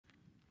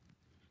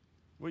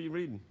What are you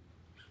reading?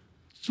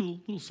 It's a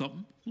little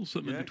something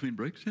in between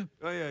breaks, yeah.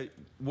 Oh, yeah.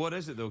 What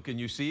is it, though? Can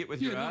you see it with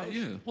your eyes?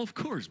 Yeah, well, of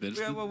course, man.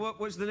 Yeah, well,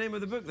 what's the name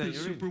of the book, then? The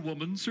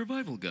Superwoman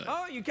Survival Guide.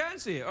 Oh, you can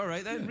see it. All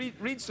right, then. Yeah.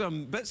 Read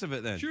some bits of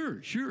it, then. Sure.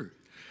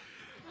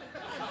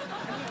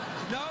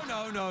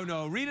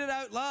 No. Read it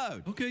out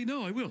loud. Okay,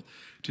 no, I will.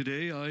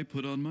 Today I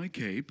put on my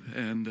cape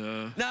and,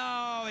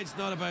 No, it's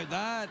not about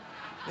that.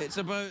 It's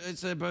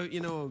about, you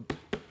know,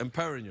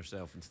 empowering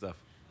yourself and stuff.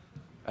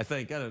 I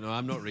think. I don't know.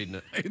 I'm not reading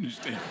it. I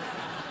understand.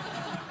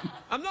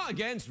 I'm not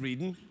against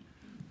reading,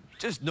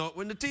 just not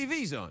when the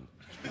TV's on.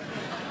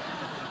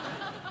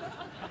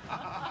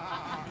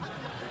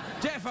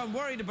 Jeff, I'm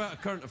worried about a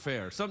current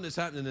affair, something that's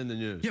happening in the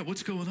news. Yeah,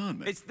 what's going on,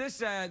 man? It's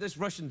this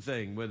Russian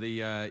thing with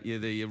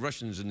the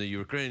Russians and the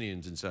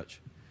Ukrainians and such.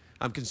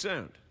 I'm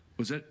concerned.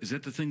 Is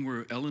that the thing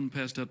where Ellen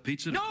passed out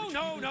pizza? No. Oh,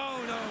 no,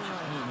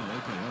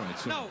 okay, all right.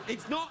 So. No,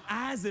 it's not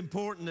as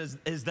important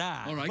as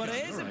that. All right, but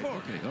it is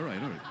important. Okay, all right.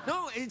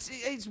 No,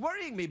 it's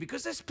worrying me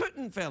because this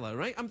Putin fella,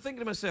 right? I'm thinking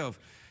to myself,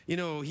 you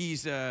know,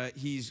 he's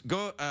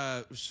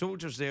got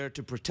soldiers there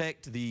to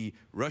protect the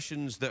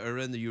Russians that are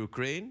in the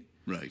Ukraine.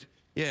 Right.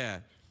 Yeah.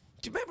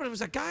 Do you remember there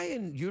was a guy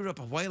in Europe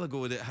a while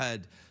ago that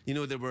had, you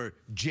know, there were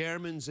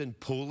Germans in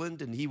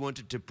Poland and he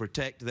wanted to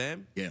protect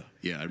them? Yeah,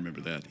 I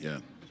remember that, yeah.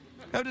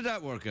 How did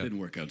that work out? Didn't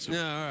work out so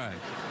well. Yeah, all right.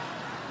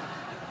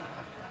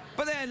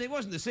 But then it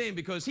wasn't the same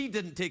because he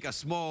didn't take a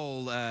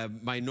small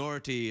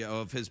minority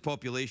of his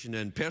population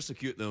and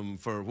persecute them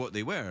for what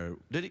they were,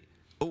 did he?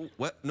 Oh,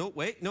 what? No,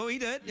 wait. No, he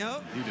did.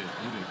 No. He did.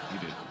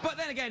 But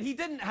then again, he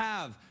didn't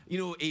have, you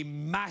know, a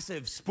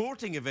massive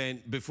sporting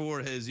event before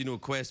his, you know,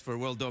 quest for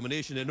world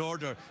domination in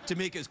order to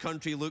make his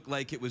country look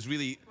like it was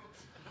really...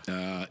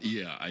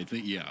 yeah, I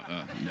think, no.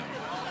 Yeah.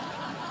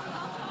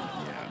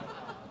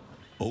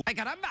 Oh. Ay,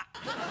 caramba!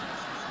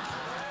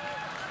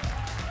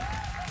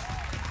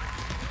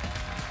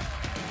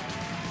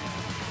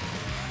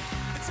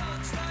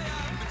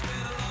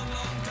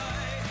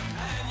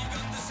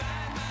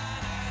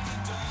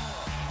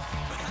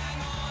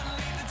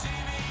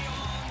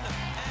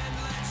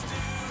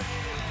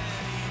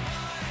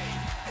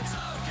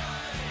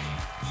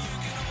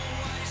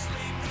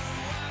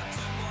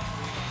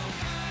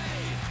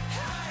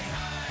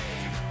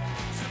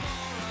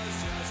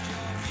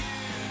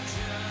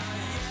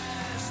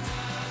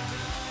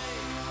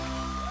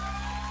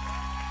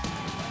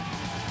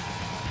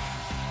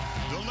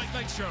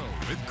 Night Show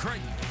with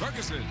Craig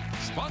Ferguson,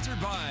 sponsored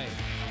by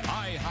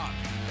IHOP.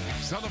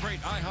 Celebrate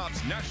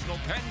IHOP's National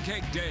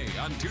Pancake Day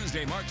on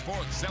Tuesday, March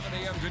 4th, 7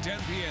 a.m. to 10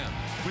 p.m.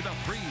 with a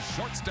free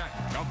short stack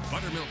of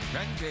buttermilk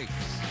pancakes.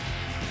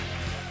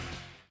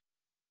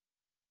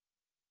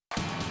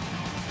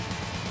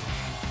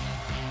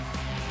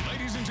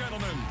 Ladies and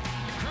gentlemen,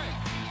 Craig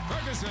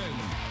Ferguson.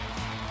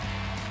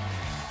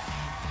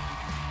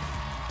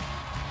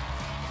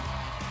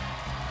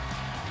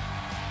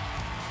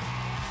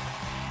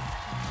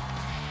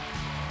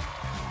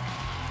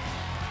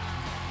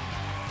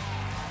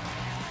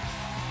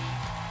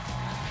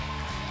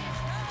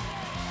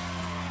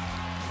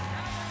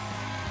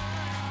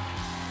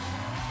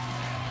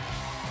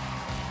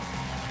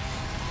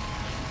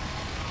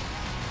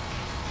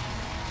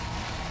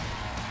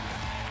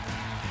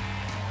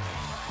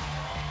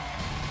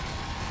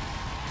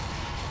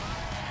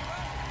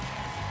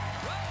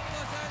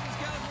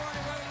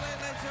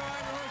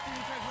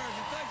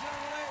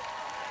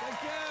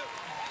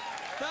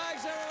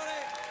 Thanks,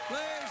 everybody.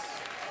 Please,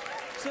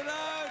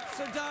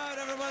 sit down,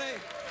 everybody.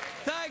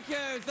 Thank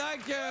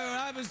you.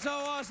 That was so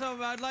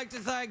awesome. I'd like to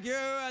thank you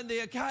and the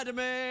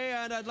Academy,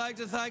 and I'd like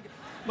to thank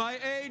my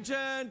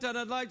agent, and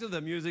I'd like to...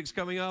 The music's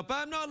coming up.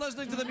 I'm not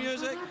listening to the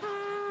music.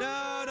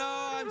 No,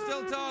 I'm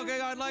still talking.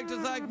 I'd like to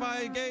thank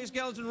my gay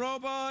skeleton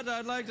robot.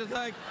 I'd like to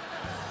thank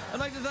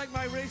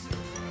my racist...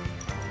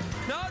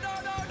 No,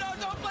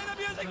 don't play the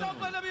music. Don't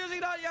play the music.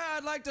 Not yet.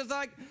 I'd like to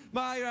thank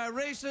my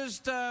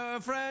racist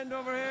friend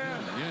over here.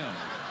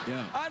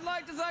 Yeah. I'd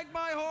like to thank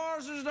my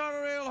horse, who's not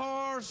a real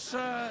horse.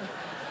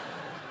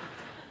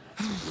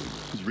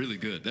 It was really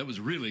good. That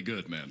was really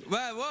good, man.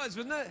 Well, it was,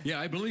 wasn't it?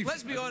 Yeah, I believe.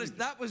 Let's be honest,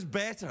 that was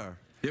better.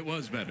 It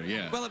was better,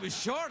 yeah. Well, it was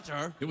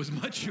shorter. It was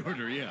much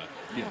shorter, yeah.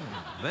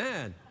 Oh,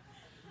 man.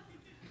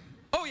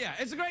 Oh, yeah,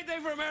 it's a great day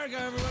for America,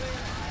 everybody.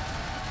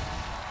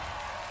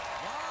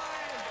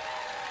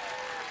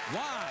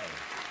 Why?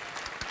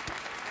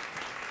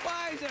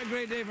 Why is it a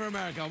great day for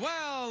America?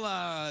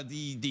 Well,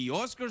 the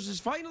Oscars is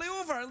finally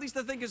over. At least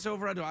I think it's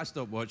over. I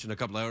stopped watching a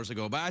couple hours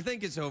ago, but I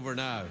think it's over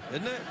now,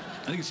 isn't it?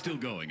 I think it's still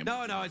going.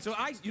 No. So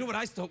you know what?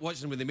 I stopped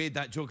watching when they made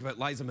that joke about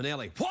Liza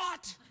Minnelli.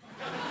 What?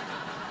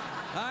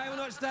 I will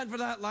not stand for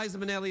that. Liza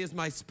Minnelli is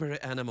my spirit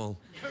animal.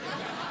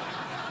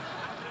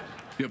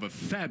 You have a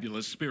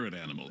fabulous spirit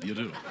animal. You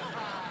do.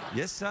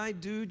 Yes, I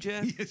do,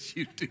 Jeff. Yes,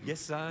 you do.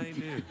 Yes, I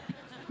do.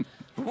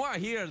 From what I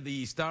hear,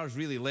 the stars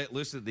really let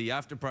loose at the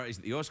after parties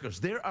at the Oscars.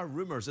 There are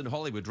rumors in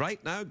Hollywood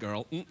right now,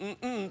 girl.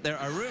 There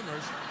are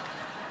rumors.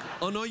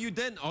 Oh, no, you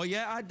didn't. Oh,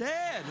 yeah, I did.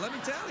 Let me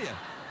tell you.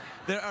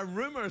 There are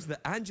rumors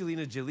that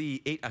Angelina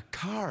Jolie ate a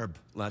carb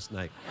last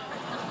night.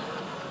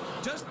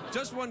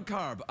 just one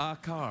carb. A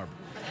carb.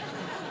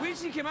 When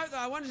she came out, though,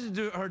 I wanted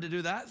her to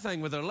do that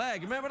thing with her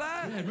leg. Remember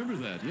that? Yeah, I remember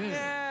that, yeah.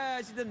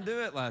 Yeah, she didn't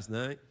do it last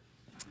night.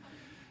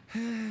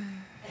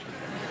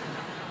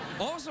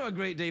 Also a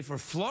great day for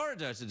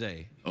Florida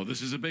today. Oh,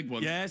 this is a big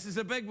one. Yes, it's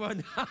a big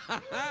one.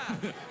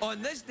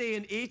 On this day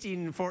in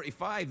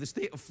 1845, the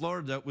state of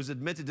Florida was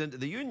admitted into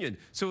the Union.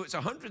 So it's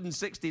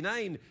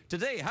 169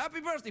 today. Happy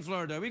birthday,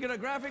 Florida. We got a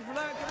graphic for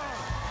that? Come on.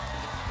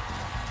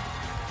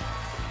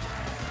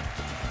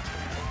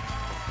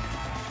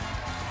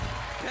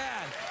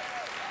 Yeah.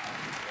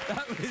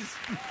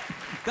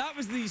 That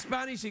was the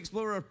Spanish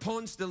explorer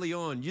Ponce de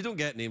Leon. You don't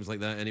get names like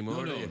that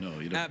anymore, do you? No,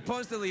 you don't.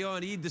 Ponce de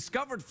Leon, he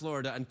discovered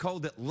Florida and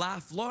called it La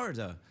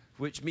Florida,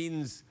 which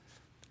means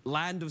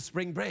land of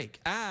spring break.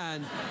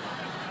 And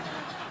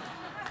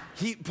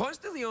Ponce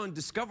de Leon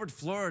discovered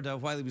Florida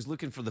while he was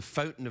looking for the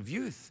fountain of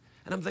youth.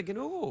 And I'm thinking,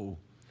 oh,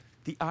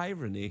 the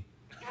irony.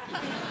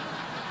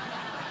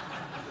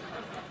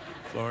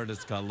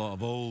 Florida's got a lot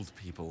of old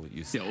people,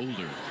 you see. Yeah,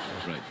 older,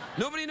 right.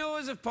 Nobody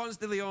knows if Ponce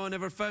de Leon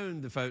ever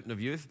found the Fountain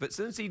of Youth, but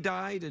since he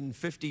died in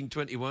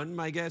 1521,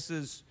 my guess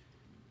is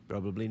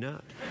probably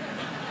not.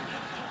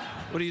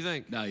 What do you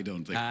think? No, I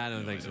don't think I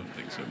don't think so. I don't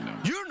think so, no.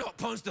 You're not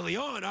Ponce de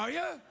Leon, are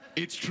you?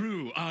 It's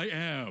true, I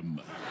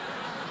am.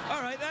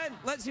 All right, then.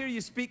 Let's hear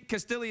you speak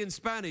Castilian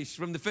Spanish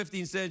from the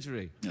 15th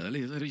century.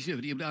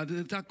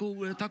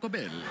 Taco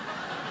Bell.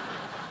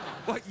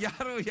 What?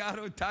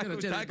 Yaro, taco,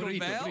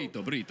 bell?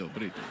 Burrito.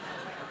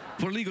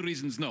 For legal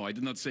reasons, no. I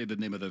did not say the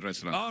name of the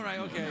restaurant. All right,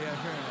 okay, yeah,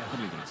 fair enough.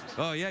 For legal reasons.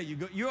 Oh, yeah,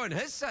 you're on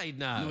his side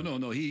now.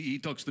 No. He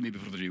talks to me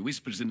before he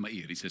whispers in my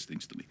ear. He says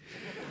things to me.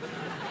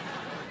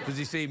 Does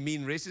he say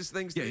mean racist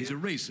things to you? Yeah, he's a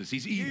racist.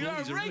 He's evil. You're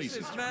he's a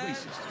racist, man.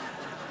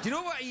 Racist. Do you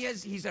know what he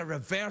is? He's a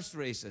reverse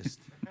racist.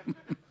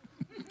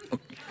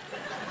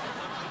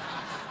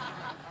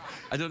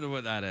 I don't know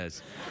what that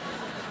is.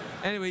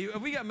 Anyway,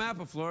 have we got a map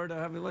of Florida?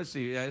 I mean, let's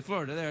see. Yeah,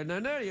 Florida, there. Now,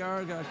 there you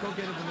are. Got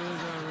cocaine at the news.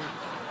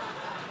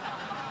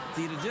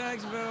 Tita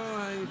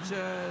Jacksonville,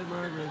 Chad,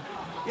 Margaret.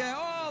 Yeah,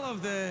 all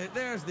of the...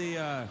 There's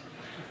the...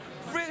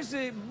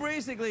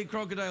 Basically,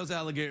 crocodiles,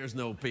 alligators,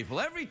 no people.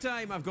 Every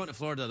time I've gone to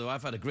Florida, though,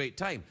 I've had a great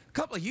time. A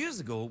couple of years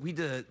ago, we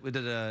did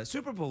a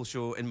Super Bowl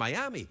show in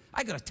Miami.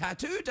 I got a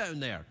tattoo down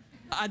there.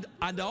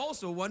 And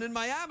also one in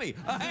Miami.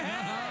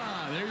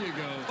 Ah, there you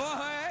go.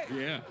 Oh, hey.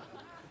 Yeah.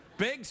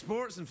 Big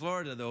sports in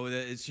Florida, though.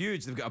 It's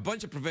huge. They've got a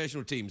bunch of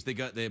professional teams. They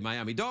got the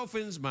Miami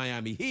Dolphins,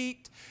 Miami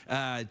Heat,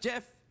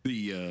 Jeff.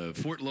 The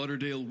Fort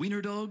Lauderdale Wiener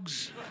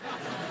Dogs.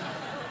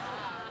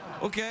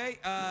 Okay.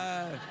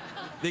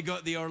 They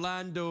got the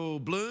Orlando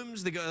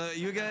Blooms. They got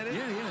you got it?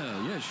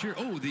 Yeah, sure.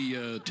 Oh,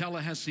 the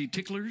Tallahassee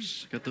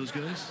Ticklers. Got those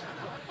guys?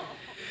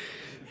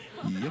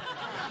 Yep.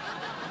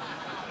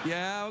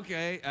 Yeah,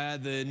 okay.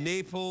 The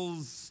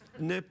Naples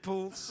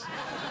Nipples.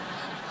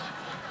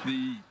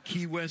 The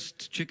Key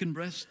West Chicken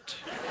Breast.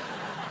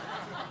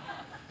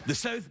 The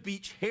South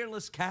Beach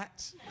Hairless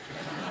Cats.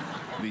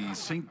 The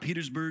St.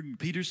 Petersburg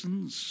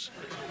Petersons.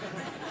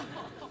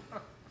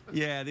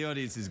 Yeah, the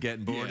audience is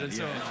getting bored. Yeah, and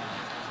so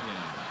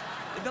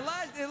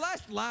the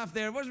last laugh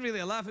there wasn't really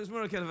a laugh. It was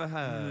more kind of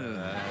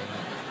a...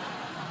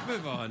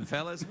 Move on,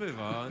 fellas, move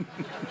on.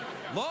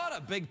 A lot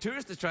of big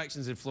tourist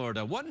attractions in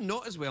Florida. One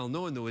not as well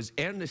known, though, is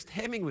Ernest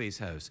Hemingway's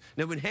house.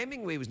 Now, when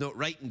Hemingway was not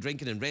writing,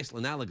 drinking, and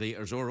wrestling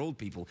alligators or old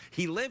people,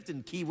 he lived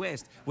in Key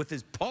West with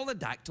his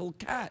polydactyl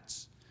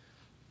cats.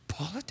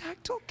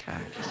 Polydactyl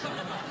cats?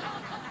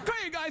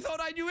 Craig, I thought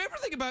I knew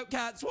everything about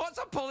cats. What's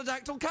a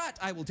polydactyl cat?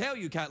 I will tell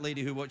you, cat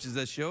lady who watches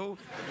this show.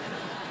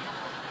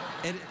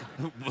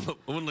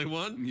 Only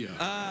one?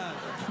 Yeah.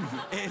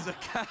 It's a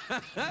cat.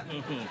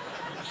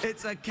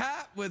 It's a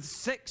cat with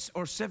 6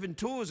 or 7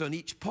 toes on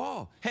each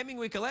paw.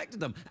 Hemingway collected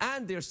them,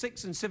 and their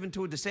 6 and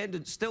 7-toe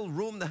descendants still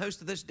roam the house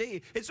to this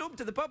day. It's open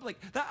to the public.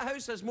 That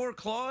house has more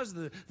claws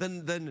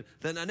than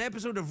an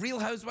episode of Real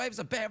Housewives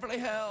of Beverly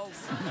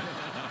Hills.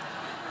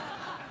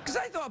 Because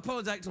I thought a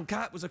polydactyl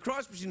cat was a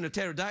cross between a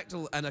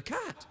pterodactyl and a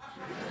cat.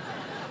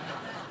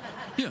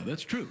 Yeah,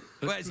 that's true.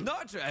 Well, it's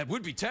not true. It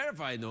would be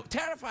terrifying, though.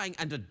 Terrifying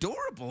and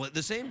adorable at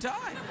the same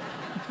time.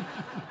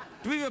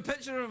 Do we have a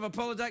picture of a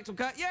polydactyl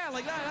cat? Yeah,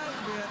 like that.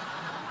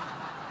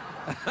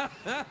 That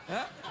would be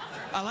it.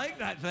 I like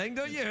that thing,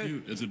 don't you? It's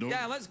cute. It's adorable.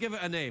 Yeah, let's give it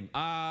a name.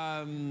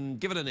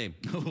 Give it a name.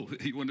 Oh,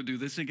 you want to do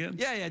this again?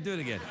 Yeah, do it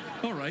again.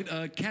 All right,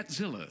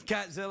 Catzilla.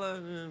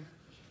 Catzilla.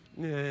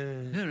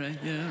 Yeah. All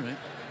right.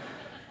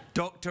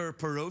 Dr.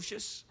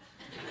 Ferocious.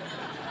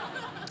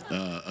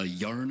 A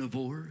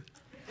yarnivore.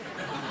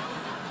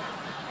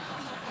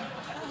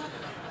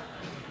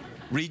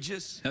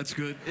 Regis. That's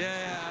good.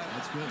 Yeah.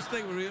 That's good. Just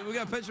think, we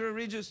got a picture of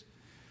Regis.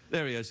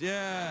 There he is.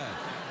 Yeah.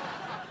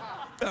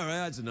 All right,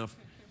 that's enough.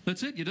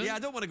 That's it? You done? Yeah, I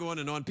don't want to go on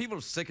and on. People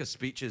are sick of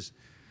speeches.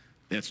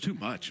 That's too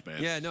much,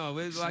 man. Yeah, no,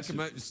 we like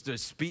about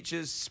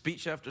speeches,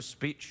 speech after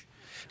speech.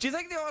 Do you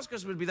think the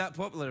Oscars would be that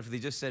popular if they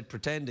just said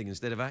pretending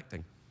instead of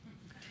acting?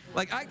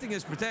 Like, acting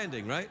is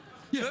pretending, right?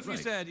 Yeah, so if you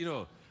said,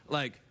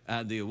 like,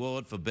 and the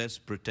award for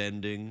best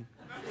pretending,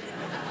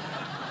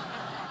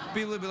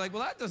 people would be like,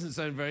 well, that doesn't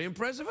sound very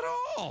impressive at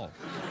all.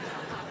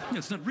 Yeah,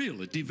 it's not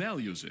real. It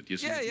devalues it. You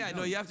see? Yeah,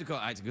 no, you have to call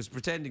it acting, because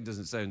pretending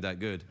doesn't sound that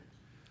good.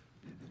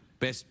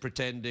 Best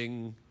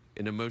pretending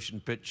in a motion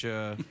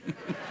picture.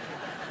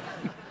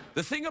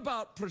 The thing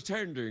about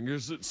pretending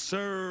is it's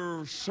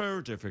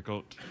so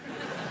difficult.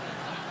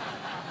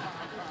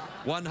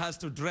 One has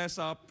to dress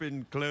up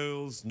in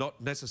clothes not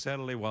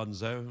necessarily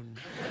one's own.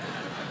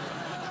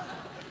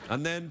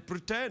 And then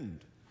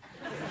pretend.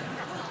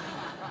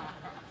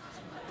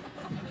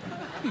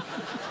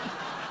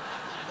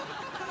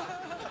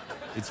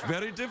 It's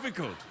very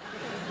difficult.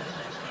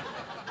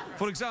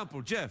 For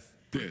example, Jeff,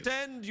 yes.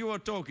 Pretend you are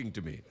talking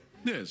to me.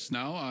 Yes,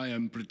 now I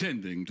am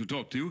pretending to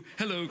talk to you.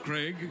 Hello,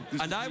 Craig.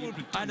 And I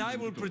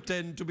will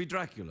pretend to be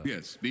Dracula.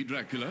 Yes, be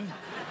Dracula.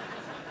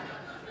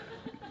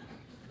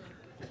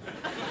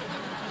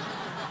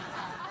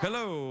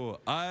 Hello,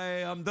 I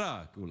am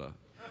Dracula.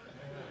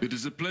 It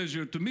is a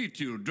pleasure to meet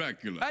you,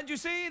 Dracula. And you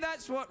see,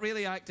 that's what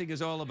really acting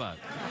is all about.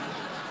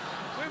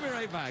 We'll be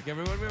right back,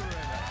 everyone. We'll be right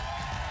back.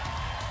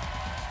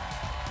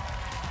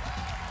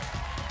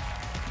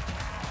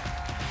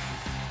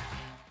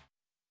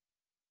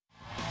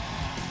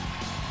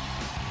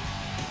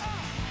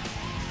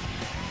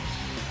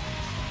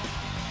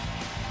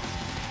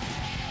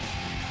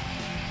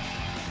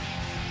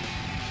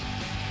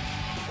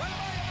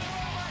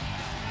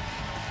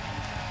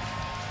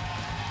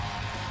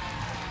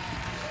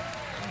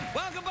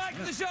 Welcome back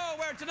to the show,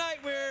 where tonight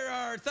we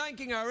are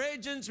thanking our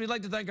agents. We'd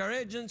like to thank our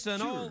agents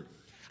and all.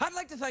 I'd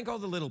like to thank all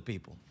the little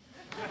people.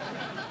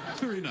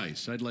 Very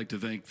nice. I'd like to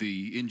thank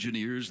the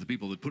engineers, the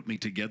people that put me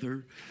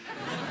together.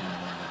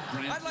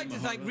 I'd like to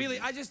thank, really,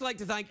 I just like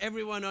to thank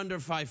everyone under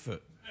 5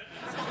 foot.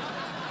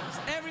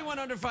 Everyone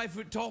under 5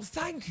 foot tall,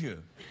 thank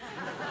you.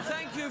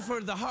 Thank you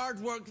for the hard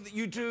work that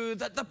you do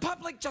that the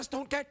public just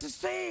don't get to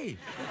see.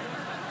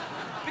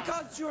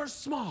 Because you're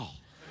small.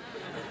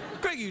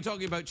 Craig, are you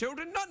talking about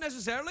children? Not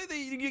necessarily.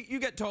 You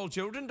get tall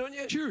children, don't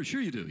you?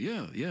 Sure you do.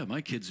 Yeah. My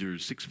kids are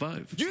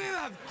 6'5". You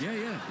have... Yeah.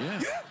 You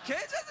have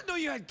kids? I didn't know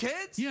you had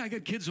kids. Yeah, I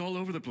got kids all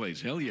over the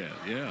place. Hell yeah.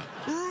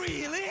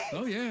 Really?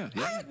 Oh, yeah.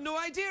 I had no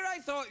idea. I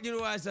thought, you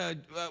know, as a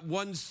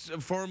once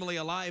formerly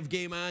alive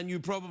gay man,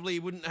 you probably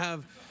wouldn't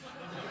have...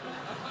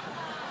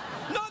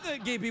 Not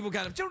that gay people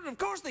can't have children, of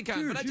course they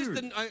can, but I just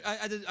didn't...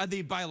 Are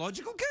they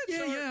biological kids?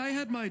 Yeah, I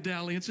had my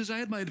dalliances, I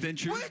had my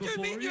adventures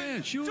before. Yeah,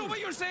 sure. So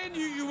what you're saying,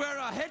 you were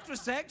a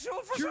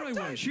heterosexual for some time?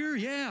 Sure I was, sure,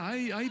 yeah.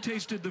 I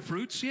tasted the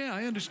fruits, yeah,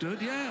 I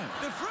understood, yeah.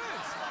 The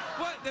fruits?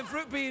 What, the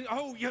fruit being,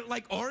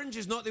 like orange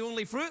is not the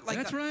only fruit? Like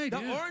That's right,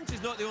 The orange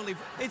is not the only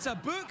fruit. It's a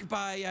book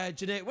by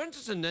Jeanette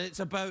Winterson, and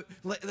it's about,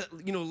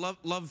 you know,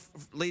 love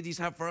ladies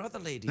have for other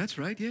ladies. That's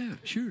right, yeah,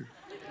 sure.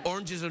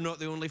 Oranges are not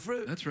the only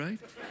fruit. That's right.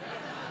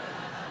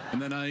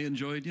 And then I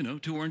enjoyed, you know,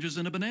 2 oranges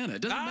and a banana.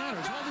 It doesn't matter.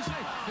 It's all the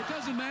same. It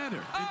doesn't matter.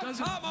 It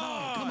doesn't. Come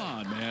on. No, come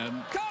on,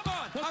 man. Come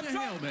on. What the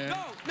hell, man?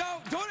 No,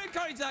 don't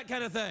encourage that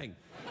kind of thing.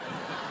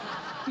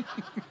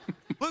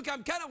 Look,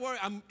 I'm kind of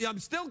worried. I'm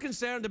still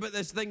concerned about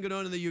this thing going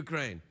on in the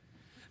Ukraine.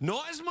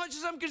 Not as much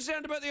as I'm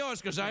concerned about the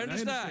Oscars. I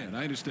understand.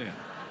 I understand.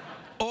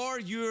 Or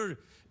your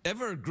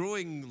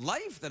ever-growing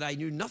life that I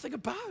knew nothing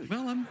about.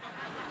 Well,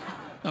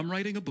 I'm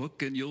writing a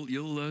book, and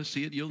you'll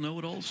see it. You'll know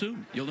it all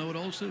soon. You'll know it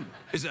all soon.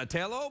 Is it a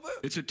tell-all book?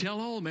 It's a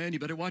tell-all, man. You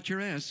better watch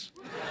your ass.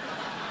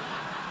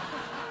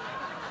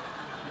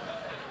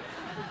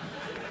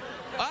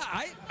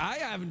 I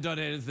haven't done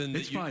anything.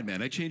 It's fine,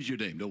 man. I changed your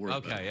name. Don't worry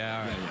about it. Okay, yeah,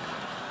 all right.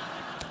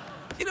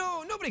 Yeah. You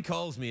know, nobody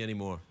calls me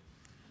anymore.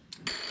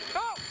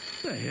 Oh!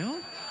 What the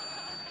hell?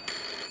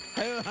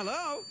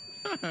 Hello?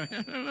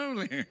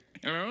 Hello there.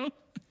 Hello?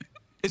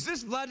 Is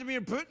this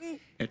Vladimir Putin?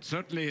 It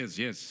certainly is,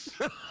 yes.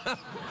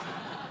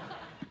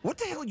 What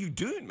the hell are you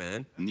doing,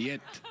 man?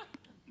 Yet?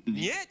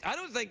 I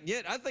don't think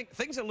yet. I think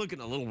things are looking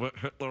a little bit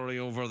Hitlery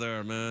over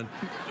there, man.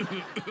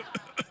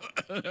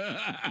 All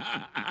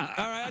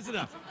right, that's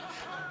enough.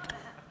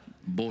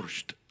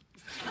 Borscht.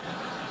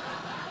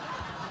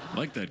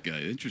 Like that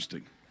guy.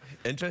 Interesting.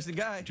 Interesting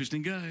guy.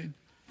 Interesting guy.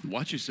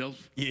 Watch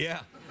yourself.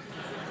 Yeah.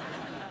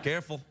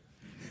 Careful.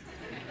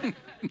 I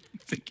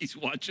think he's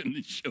watching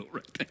the show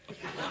right now.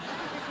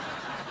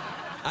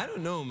 I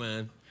don't know,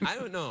 man. I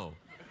don't know.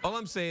 All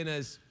I'm saying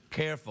is,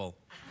 careful.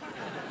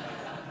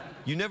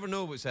 You never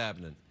know what's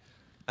happening.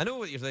 I know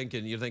what you're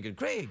thinking. You're thinking,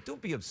 Craig,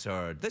 don't be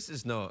absurd. This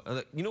is not...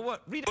 You know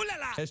what? Read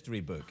a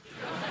history book.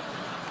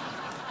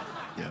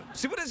 Yeah.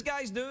 See what this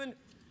guy's doing?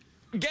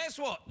 Guess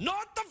what?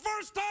 Not the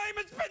first time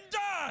it's been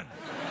done!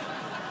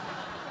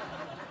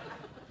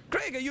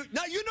 Craig,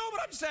 now you know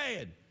what I'm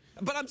saying.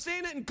 But I'm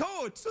saying it in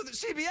code so that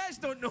CBS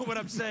don't know what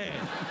I'm saying.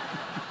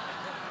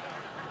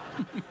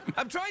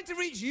 I'm trying to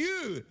reach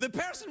you, the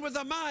person with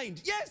a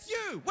mind. Yes,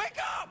 you! Wake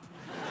up!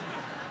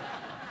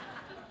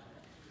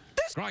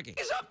 This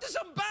is up to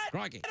some bad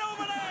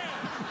over there!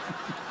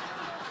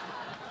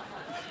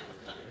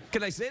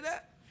 Can I say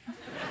that?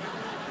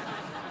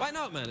 Why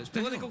not, man? It's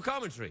political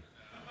commentary.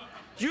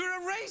 You're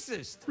a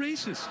racist.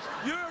 Racist.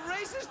 You're a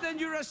racist and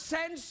you're a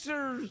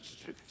sensory.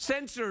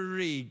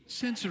 Sensory.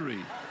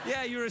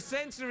 Yeah, you're a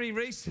sensory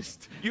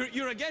racist.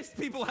 You're against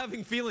people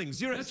having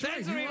feelings. You're a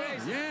sensory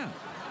racist. Yeah.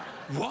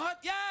 What?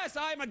 Yes,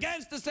 I'm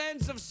against the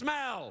sense of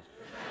smell.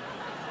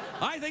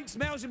 I think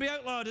smell should be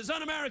outlawed. It's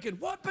un-American.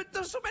 What? But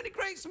there's so many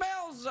great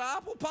smells.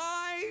 Apple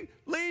pie,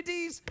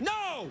 ladies.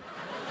 No!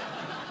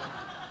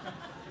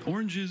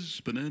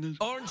 Oranges, bananas.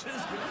 Oranges.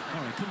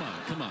 All right,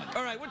 come on.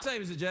 All right, what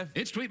time is it, Jeff?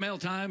 It's tweet mail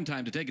time.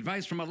 Time to take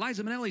advice from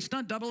Eliza Minnelli,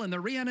 stunt double in the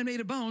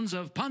reanimated bones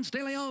of Ponce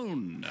de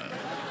Leon.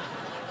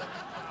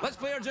 Let's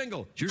play our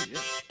jingle. Sure, yeah.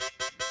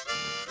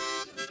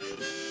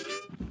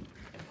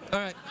 All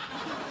right.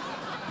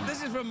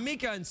 This is from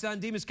Mika in San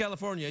Dimas,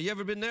 California. You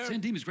ever been there? San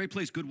Dimas, great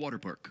place, good water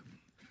park.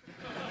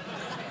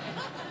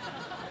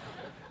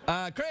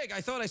 Craig,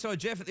 I thought I saw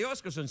Jeff at the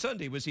Oscars on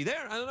Sunday. Was he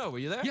there? I don't know. Were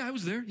you there? Yeah, I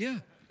was there, yeah.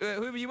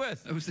 Who were you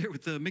with? I was there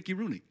with Mickey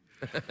Rooney.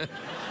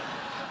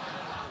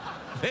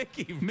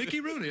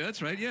 Mickey Rooney,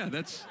 that's right, yeah.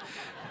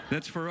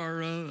 That's for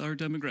our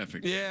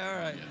demographic. Yeah, all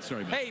right. Yeah,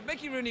 sorry about Hey,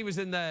 Mickey Rooney was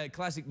in the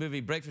classic movie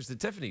Breakfast at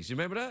Tiffany's. You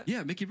remember that?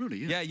 Yeah, Mickey Rooney,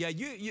 yeah. Yeah.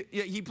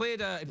 He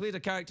played a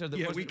character that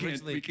wasn't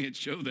originally... we can't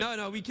show that.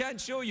 No, we can't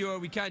show you or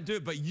we can't do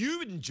it, but you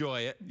would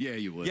enjoy it. Yeah,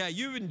 you would. Yeah,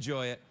 you would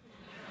enjoy it.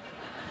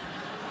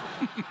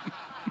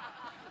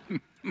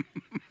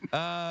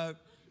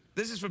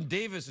 This is from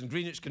Davis in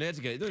Greenwich,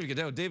 Connecticut. You know, you can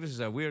tell Davis is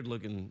a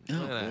weird-looking...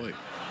 Oh, boy.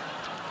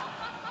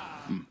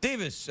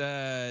 Davis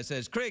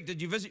says, Craig,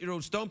 did you visit your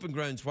old stomping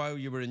grounds while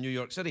you were in New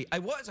York City? I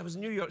was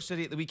in New York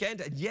City at the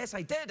weekend, and yes,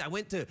 I did. I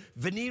went to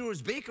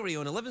Venero's Bakery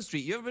on 11th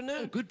Street. You ever been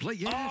there? Oh, good place,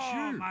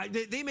 yeah, sure.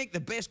 They make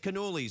the best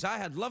cannolis. I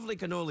had lovely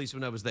cannolis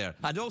when I was there.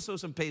 And also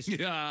some pastry.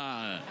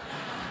 Yeah.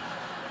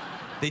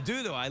 They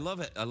do, though. I love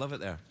it. I love it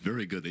there.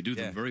 Very good. They do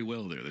them very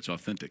well there. That's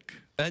authentic.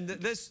 And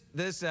this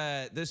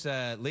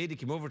lady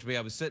came over to me.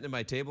 I was sitting at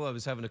my table. I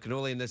was having a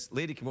cannoli, and this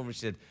lady came over and she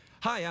said,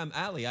 "Hi, I'm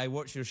Ali. I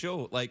watch your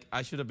show." Like,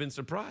 I should have been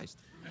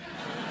surprised.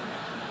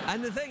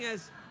 And the thing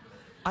is,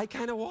 I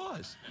kind of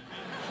was.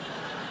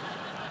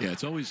 Yeah,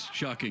 it's always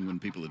shocking when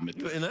people admit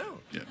that. I know.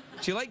 Yeah.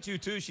 She liked you,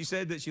 too. She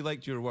said that she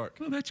liked your work.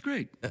 Well, that's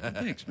great.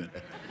 Thanks, man.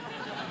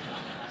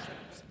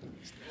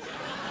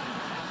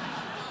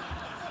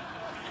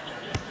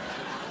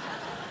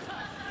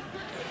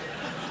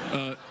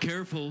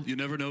 Careful, you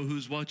never know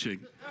who's watching.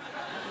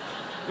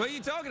 What are you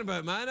talking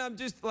about, man? I'm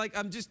just like,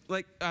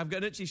 I've got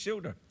an itchy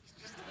shoulder.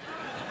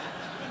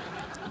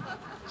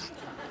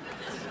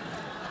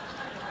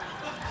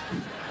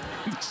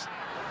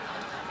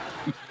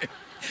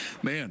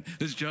 Man,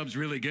 this job's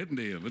really getting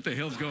to you. What the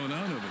hell's going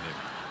on over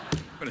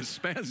there? What a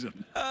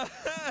spasm.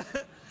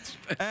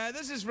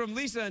 This is from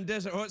Lisa in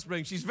Desert Hot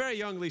Springs. She's very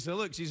young, Lisa.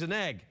 Look, she's an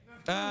egg.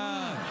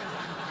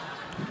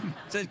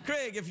 Says,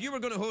 Craig, if you were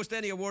going to host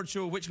any award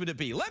show, which would it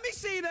be? Let me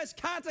say this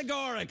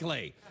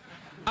categorically.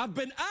 I've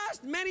been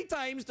asked many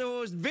times to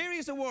host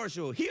various award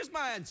shows. Here's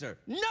my answer.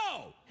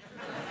 No!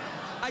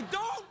 I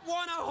don't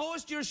want to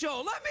host your show.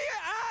 Let me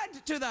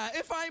add to that,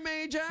 if I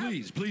may, Jeff.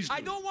 Please do. I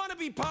don't want to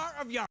be part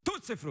of your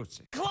Tootsie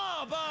Fruitsie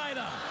club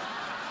either.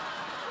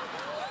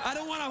 I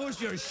don't want to host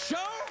your show.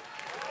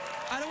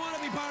 I don't want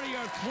to be part of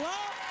your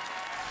club.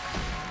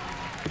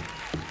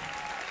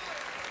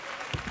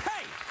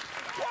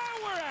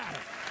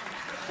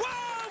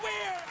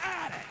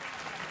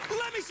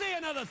 Let me say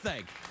another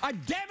thing. A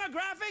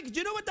demographic, do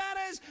you know what that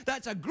is?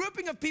 That's a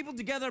grouping of people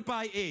together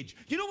by age.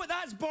 You know what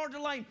that's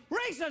borderline?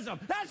 Racism.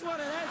 That's what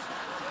it is.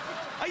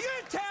 Are you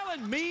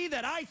telling me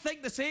that I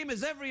think the same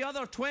as every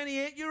other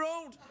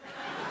 28-year-old?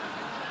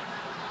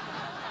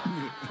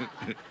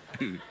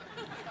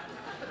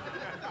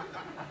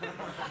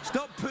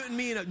 Stop putting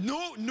me in a...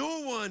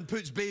 No one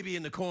puts baby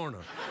in the corner.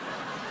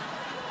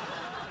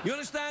 You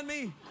understand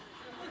me?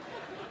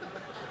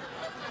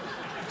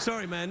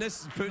 Sorry, man,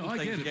 this is putting things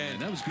I get it, again. man.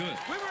 That was good.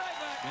 We'll be right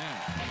back.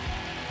 Yeah.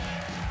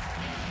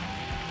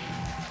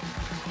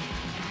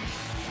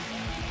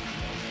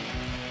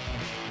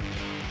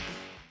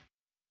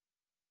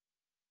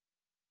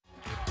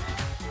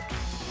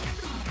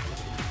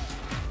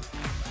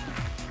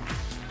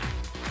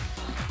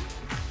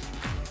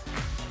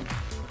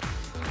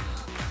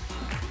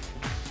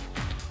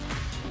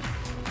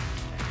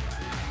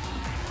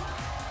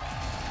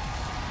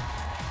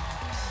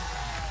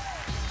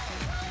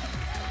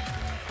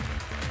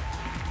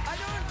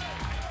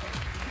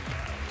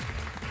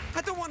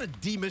 I don't want to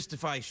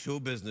demystify show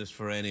business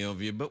for any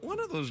of you, but one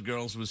of those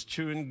girls was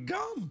chewing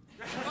gum.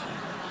 Isn't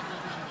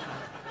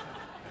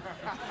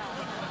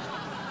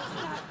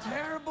that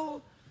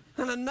terrible?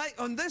 And a night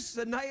on this,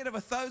 the night of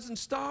 1,000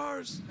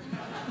 stars.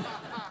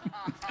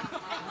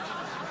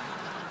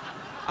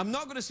 I'm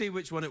not going to say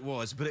which one it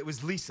was, but it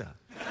was Lisa.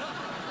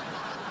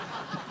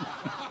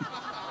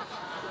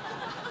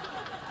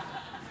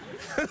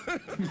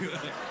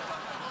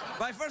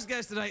 My first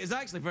guest tonight is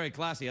actually very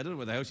classy. I don't know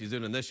what the hell she's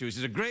doing on this show.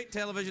 She's a great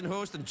television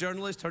host and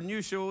journalist. Her new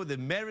show, The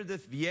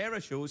Meredith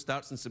Vieira Show,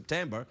 starts in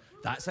September.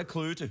 That's a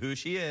clue to who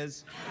she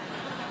is.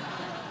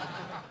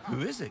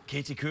 Who is it?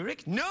 Katie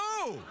Couric?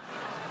 No!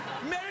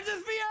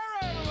 Meredith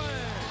Vieira, everybody!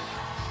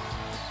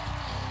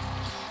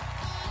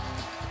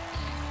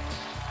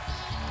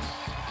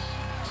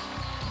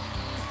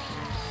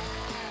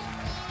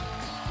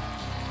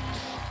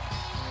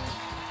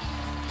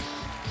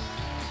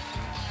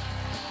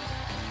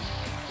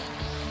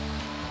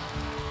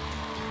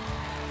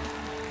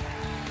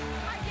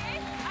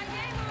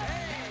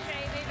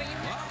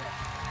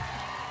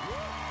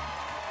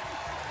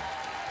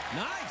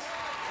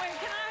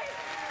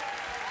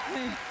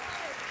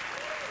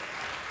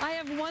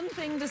 one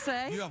thing to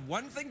say? You have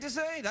one thing to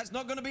say? That's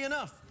not going to be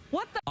enough.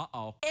 What the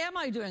am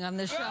I doing on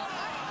this show? Yeah.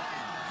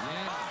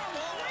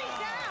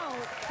 Freaked out.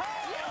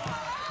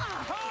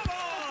 Come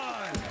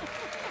on!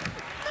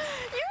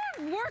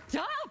 You're worked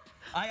up.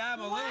 I am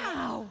a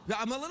Wow.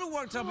 little. I'm a little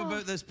worked up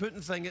about this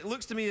Putin thing. It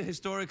looks to me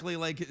historically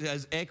like it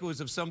has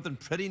echoes of something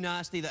pretty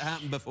nasty that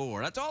happened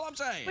before. That's all I'm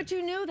saying. But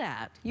you knew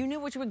that. You knew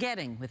what you were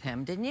getting with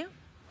him, didn't you?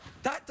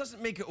 That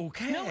doesn't make it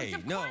okay. No,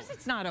 of course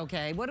it's not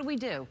okay. What do we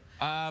do?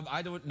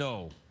 I don't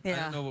know. Yeah. I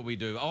don't know what we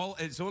do.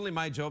 It's only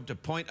my job to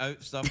point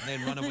out stuff and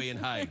then run away and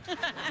hide.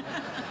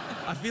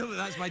 I feel that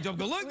that's my job.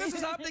 Go, look, this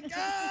is happening.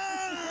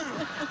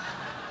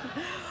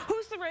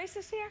 Who's the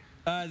racist here?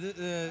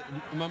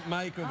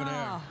 Mike over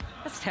there.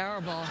 That's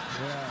terrible.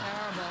 Yeah.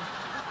 Terrible.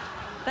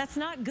 That's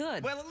not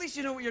good. Well, at least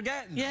you know what you're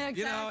getting. Yeah,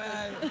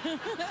 exactly. You know,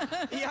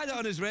 he had it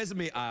on his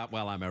resume.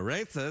 Well, I'm a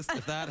racist,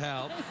 if that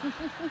helps.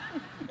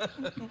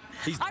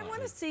 I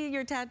want to see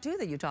your tattoo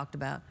that you talked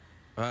about.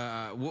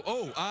 No,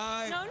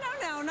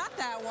 not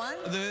that one.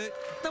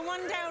 The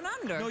one down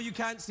under. No, you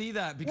can't see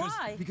that because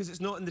Why? Because it's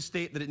not in the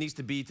state that it needs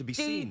to be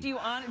seen. Do you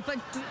on? But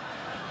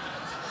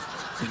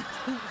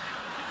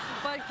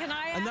can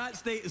I? And that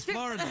state is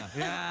Florida.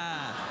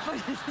 Yeah.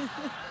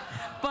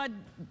 But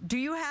do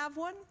you have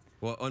one?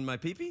 What, on my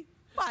pee-pee?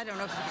 Well, I don't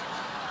know.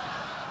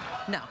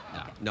 No.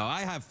 No,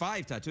 I have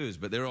 5 tattoos,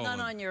 but they're all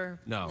None on your.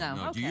 No.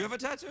 Okay. Do you have a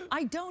tattoo?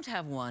 I don't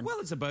have one. Well,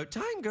 it's about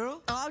time,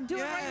 girl. I'll do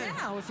it right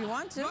now if you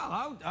want to.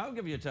 Well, I'll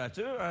give you a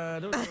tattoo. I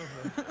don't know.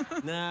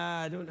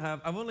 Nah, I don't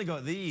have. I've only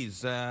got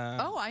these.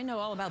 Oh, I know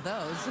all about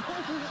those.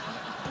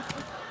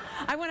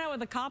 I went out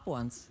with a cop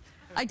once.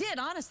 I did,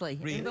 honestly,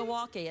 Really? in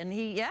Milwaukee, and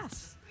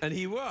yes. And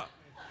he what?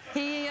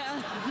 He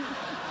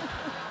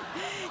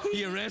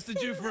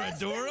arrested you for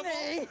adorable?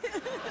 me.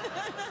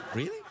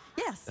 Really?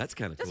 Yes. That's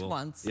kind of cool. Just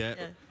once. Yeah.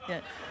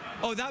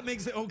 Oh, that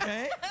makes it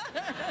okay?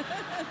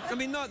 I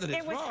mean, not that it's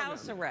It was wrong.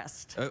 house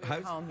arrest.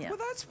 House? Home, yeah. Well,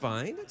 that's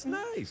fine. That's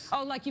nice.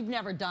 Oh, like you've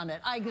never done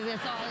it.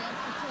 That's all.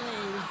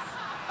 Please.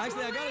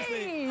 Actually, I gotta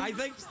say,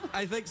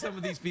 I think some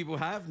of these people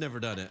have never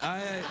done it.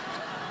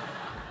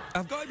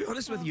 I've got to be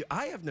honest with you.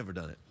 I have never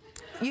done it.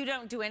 You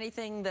don't do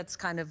anything that's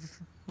kind of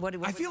what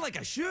I feel like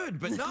I should,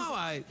 but no,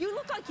 You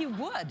look like you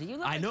would. You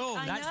look. I like, know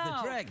that's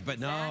the trick, but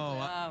no,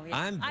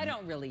 exactly. I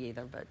don't really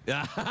either, but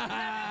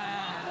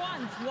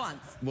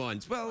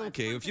once. Well,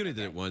 okay, if you only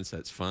did it once,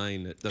 that's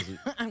fine. It doesn't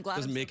I'm glad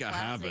doesn't I'm make so it a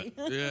habit.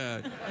 classy.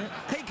 Yeah.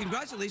 Hey,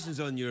 congratulations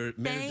on your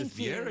Meredith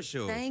Vieira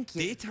show. Thank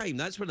you. Daytime,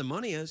 that's where the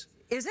money is.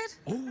 Is it?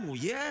 Oh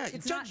yeah,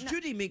 It's Judge not-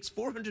 Judy makes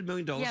 $400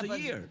 million a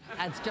year.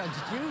 That's Judge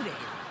Judy.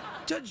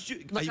 Judge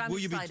Judy, Look, I'm will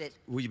you excited.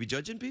 be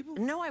judging people?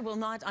 No, I will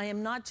not. I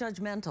am not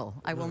judgmental.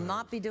 I will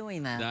not be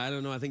doing that. I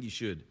don't know. I think you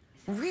should.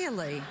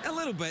 Really? A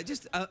little bit,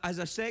 just as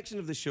a section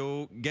of the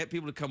show, get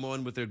people to come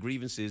on with their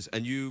grievances,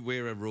 and you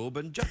wear a robe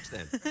and judge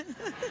them.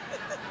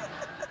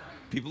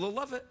 People will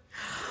love it.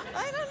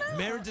 I don't know.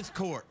 Meredith's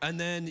court, and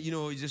then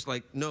you're just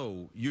like,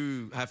 no,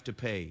 you have to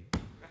pay.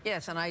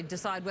 Yes, and I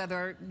decide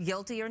whether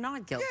guilty or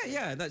not guilty.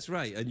 Yeah, that's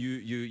right, and you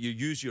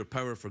use your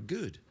power for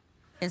good.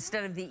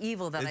 Instead of the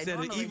evil that I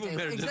normally do. Instead of evil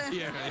Meredith Exactly.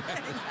 Vieira.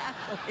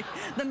 Exactly.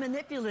 The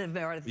manipulative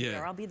Meredith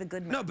Vieira. I'll be the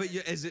good Meredith.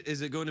 No, but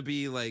is it going to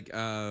be like...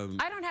 I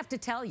don't have to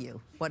tell you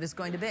what it's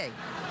going to be.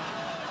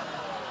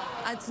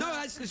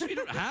 You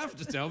don't have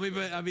to tell me,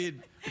 but I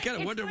mean, I kind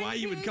of wonder why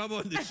you would come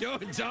on the show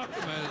and talk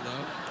about it,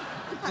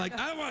 though. Like,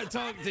 I want to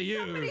talk to you.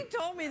 Somebody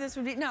told me this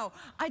would be... No,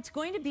 it's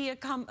going to be a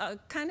kind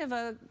of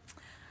a...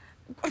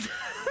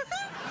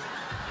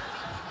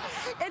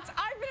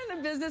 I've been in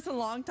the business a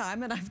long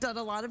time, and I've done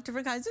a lot of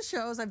different kinds of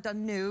shows. I've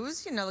done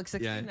news, like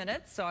 60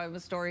 Minutes, so I'm a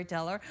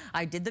storyteller.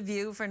 I did The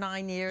View for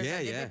 9 years.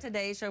 I did the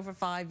Today Show for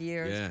 5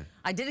 years. Yeah.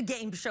 I did a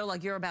game show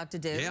like you're about to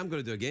do. Yeah, I'm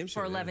going to do a game show.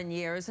 For 11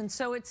 years, and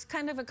so it's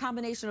kind of a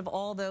combination of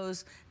all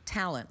those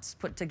talents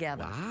put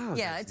together. Wow,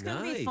 yeah, that's it's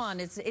going to be fun.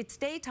 It's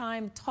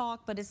daytime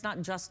talk, but it's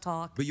not just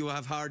talk. But you will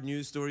have hard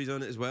news stories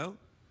on it as well?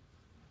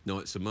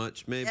 Not so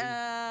much, maybe?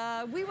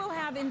 We will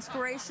have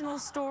inspirational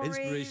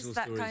stories.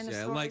 That kind of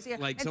stories.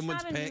 Like It's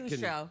someone's not a pet news can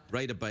show.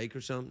 ride a bike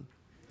or something?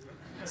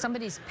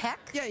 Somebody's peck?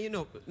 Yeah,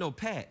 no,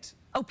 pet.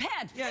 Oh,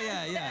 pet.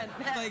 Yeah.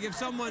 Pet. Like if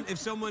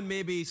someone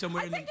maybe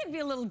somewhere... I think it'd be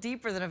a little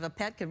deeper than if a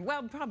pet could.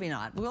 Well, probably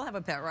not. We'll have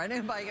a pet riding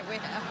a bike if we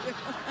have to.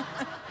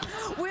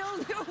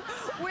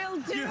 We'll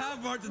do You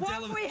have worked in what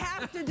television. we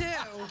have to do.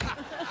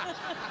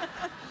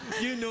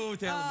 You know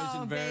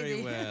television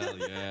very baby. well,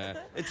 yeah.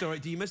 It's all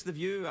right. Do you miss The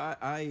View?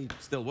 I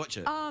still watch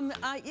it.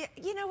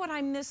 You know what?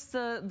 I miss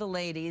the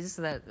ladies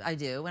that I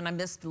do, and I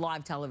missed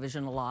live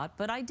television a lot,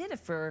 but I did it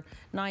for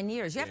 9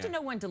 years. You have to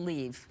know when to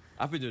leave.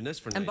 I've been doing this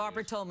for 9 And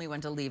Barbara told me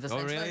when to leave,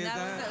 essentially. really? Is No,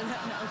 that-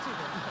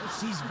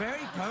 she didn't. She's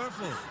very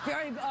powerful.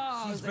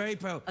 She's very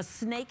powerful. A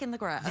snake in the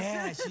grass.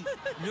 Yeah, she...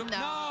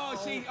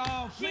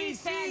 Please,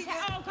 see?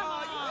 Oh, come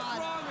on. What's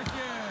wrong with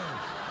you?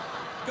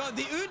 God,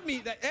 the ood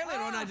meat, earlier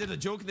on I did a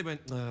joke and they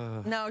went,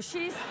 No,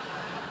 she's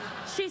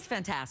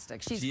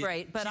fantastic. She's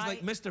great, but she's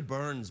like Mr.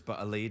 Burns, but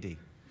a lady.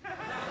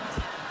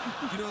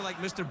 You know, like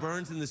Mr.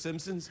 Burns in The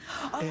Simpsons?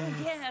 Oh,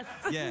 yes.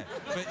 Yeah,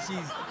 but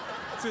she's...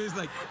 So it's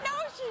like... No,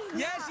 she's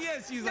Yes,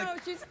 yes. She's No,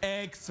 like, she's-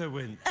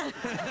 excellent.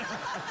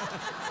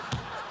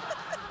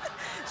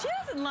 She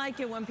doesn't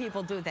like it when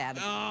people do that.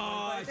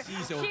 Oh,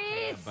 she's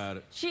okay about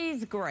it.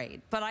 She's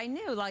great, but I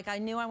knew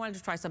I wanted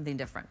to try something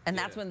different, and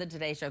that's when the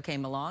Today Show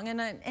came along.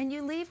 And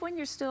you leave when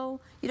you're still.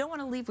 You don't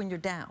want to leave when you're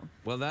down.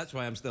 Well, that's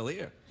why I'm still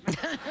here.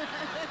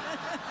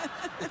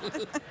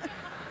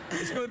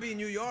 It's going to be in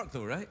New York,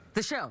 though, right?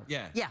 The show.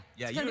 Yeah. Yeah.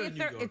 Yeah, It's gonna you're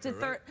be a New Yorker, It's a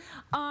third.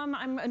 right?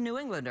 I'm a New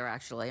Englander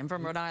actually. I'm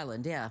from Rhode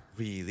Island. Yeah.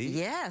 Really?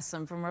 Yes,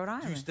 I'm from Rhode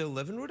Island. Do you still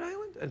live in Rhode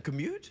Island and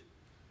commute?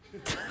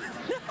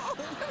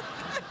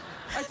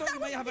 I thought you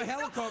might have a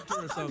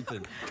helicopter or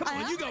something. Come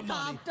on, you got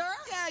money.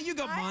 Yeah, you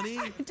got money.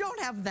 I don't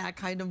have that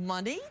kind of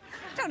money.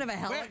 I don't have a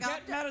helicopter.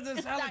 Get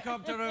Meredith's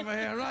helicopter over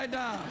here right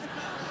now.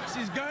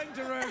 She's going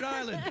to Rhode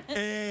Island.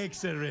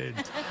 Excellent.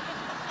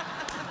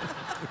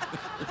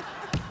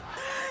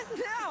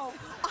 No,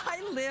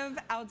 I live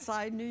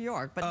outside New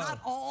York, but not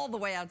all the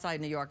way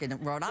outside New York in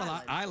Rhode Island.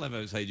 Well, I live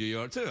outside New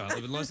York, too. I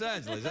live in Los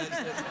Angeles.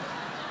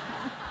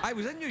 I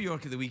was in New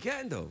York at the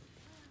weekend, though.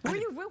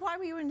 Why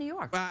were you in New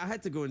York? I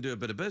had to go and do a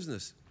bit of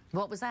business.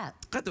 What was that?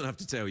 I don't have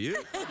to tell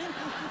you.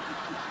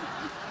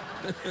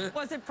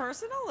 Was it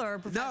personal or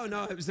professional?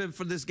 No, it was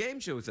for this game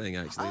show thing,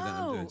 actually, that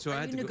I'm doing. So are I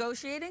had you to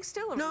negotiating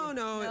still? Or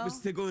No, it was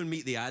to go and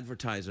meet the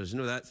advertisers. You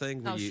know that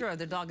thing? Oh, sure,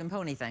 the dog and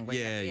pony thing.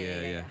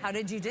 Yeah. How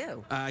did you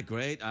do?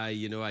 Great.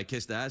 I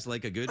kissed ass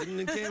like a good one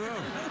and came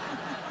home.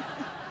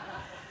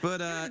 But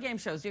the game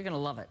shows, you're going to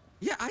love it.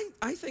 yeah,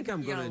 I think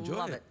I'm going to enjoy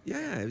love it. it.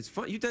 Yeah, it was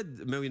fun. You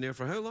did Millionaire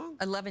for how long?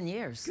 11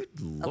 years. Good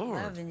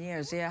Lord. 11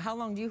 years, yeah. How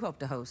long do you hope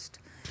to host?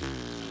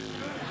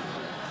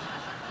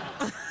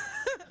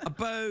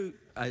 About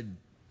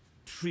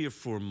 3 or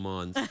 4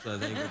 months, I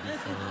think it'll be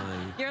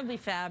fine. You'll be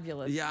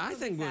fabulous. Yeah, I You'll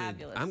think be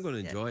fabulous. I'm going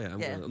to enjoy it. I'm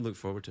going to look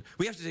forward to it.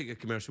 We have to take a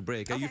commercial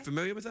break. Are you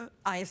familiar with that?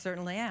 I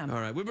certainly am.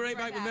 All right, we'll be right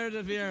back with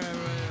Meredith Vieira.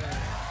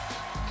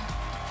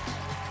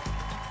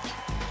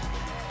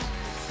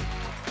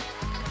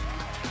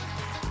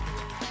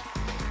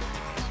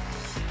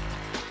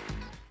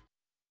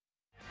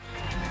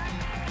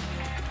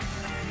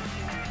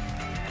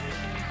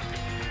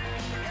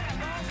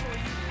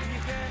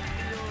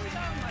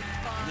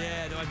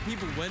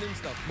 People winning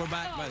stuff. We're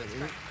back, by the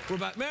way. We're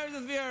back.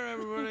 Meredith Vieira,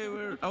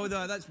 everybody. Oh,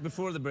 no, that's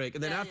before the break.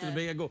 And then after the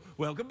break, I go,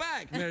 welcome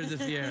back,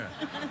 Meredith Vieira.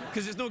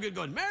 Because it's no good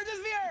going, Meredith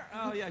Vieira!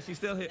 Oh, yeah, she's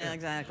still here. Yeah,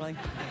 exactly.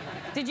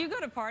 Did you go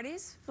to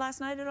parties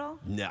last night at all?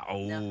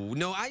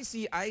 No, I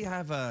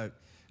have a...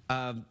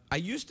 I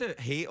used to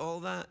hate all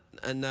that,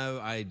 and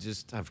now I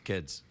just have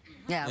kids.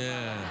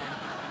 Yeah.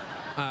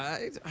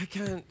 I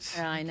can't...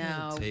 I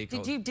know.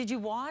 Did you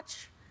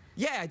watch?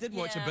 Yeah, I did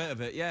watch a bit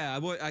of it. Yeah,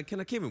 I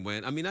kind of came and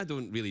went. I mean, I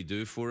don't really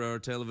do 4-hour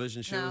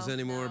television shows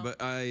anymore, but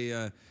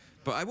I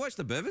watched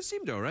a bit of it. It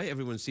seemed all right.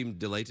 Everyone seemed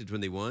delighted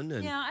when they won.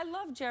 And yeah, I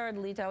love Jared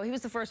Leto. He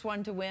was the first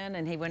one to win,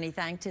 and when he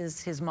thanked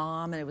his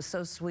mom, and it was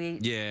so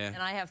sweet. Yeah.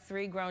 And I have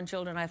 3 grown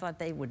children. I thought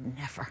they would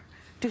never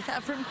do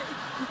that for me.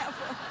 Never.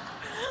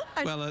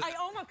 Well, I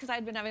almost, because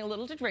I'd been having a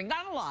little to drink,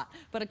 not a lot,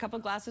 but a couple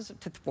of glasses,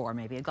 to 4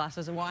 maybe,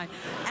 glasses of wine,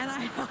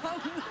 and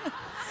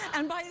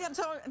and by then,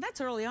 so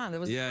that's early on. There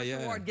was the first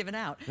award given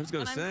out. I was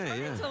going to say, I'm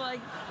starting to like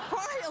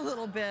cry a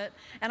little bit,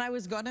 and I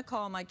was going to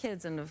call my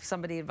kids, and if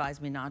somebody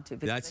advised me not to,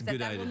 because that's a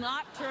good idea. That will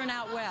not turn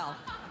out well.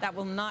 That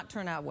will not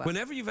turn out well.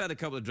 Whenever you've had a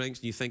couple of drinks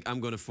and you think I'm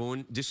going to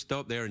phone, just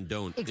stop there and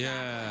don't. Exactly.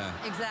 Yeah.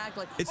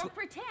 Exactly. Or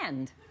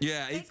pretend.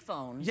 Yeah. Fake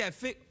phone. Yeah.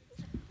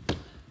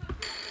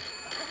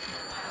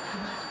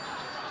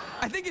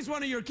 I think it's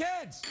one of your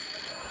kids.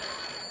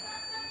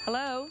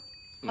 Hello.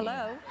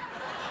 Hello.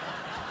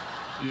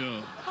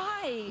 Yeah.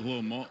 Hi.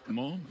 Hello,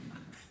 Mom?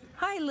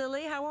 Hi,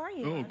 Lily. How are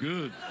you? Oh,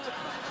 good.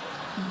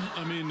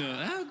 I mean,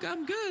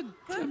 I'm good.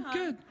 I'm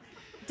good.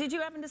 Did you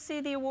happen to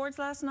see the awards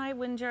last night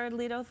when Jared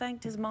Leto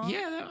thanked his mom?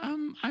 Yeah,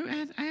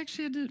 I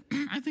actually had to,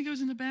 I think I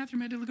was in the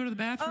bathroom. I had to go to the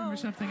bathroom or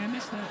something. I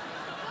missed that.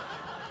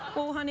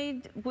 Well,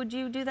 honey, would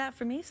you do that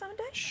for me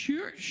someday?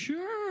 Sure,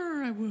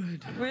 I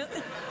would.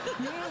 Really?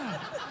 Yeah.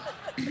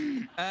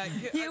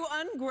 You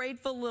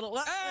ungrateful little...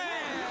 Hey,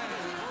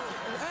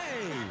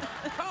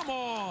 come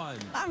on.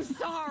 I'm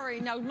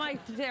sorry. No,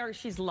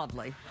 she's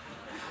lovely.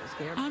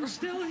 I'm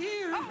still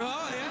here.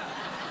 Oh, yeah.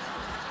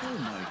 Oh,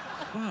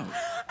 my, wow.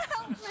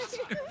 Help me.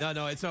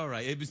 No, it's all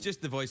right. It was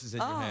just the voices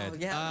in your head.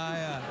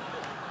 Yeah.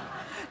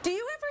 Do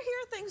you ever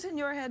hear things in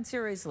your head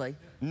seriously?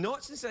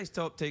 Not since I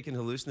stopped taking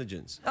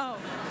hallucinogens. Oh.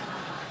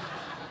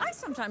 I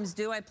sometimes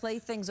do. I play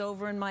things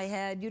over in my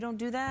head. You don't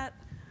do that?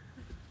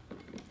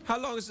 How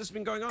long has this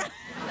been going on?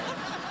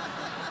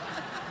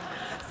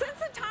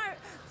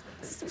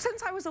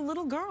 Since I was a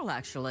little girl,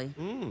 actually.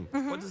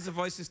 What does the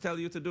voices tell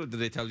you to do? Do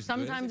they tell you to do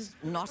Sometimes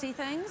naughty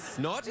things.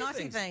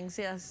 Naughty things,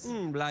 yes.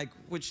 Like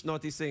which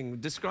naughty thing?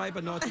 Describe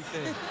a naughty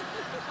thing.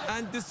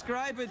 And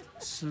describe it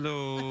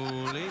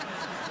slowly.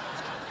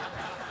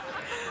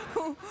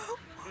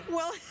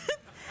 Well,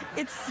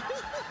 it's...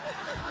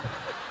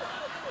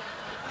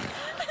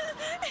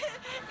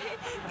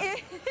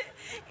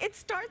 It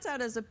starts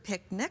out as a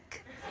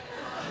picnic.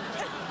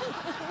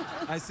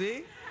 I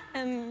see.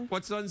 And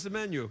what's on the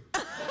menu?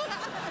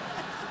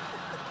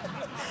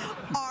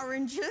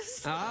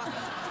 Oranges. Meredith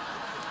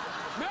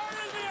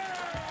Vieira!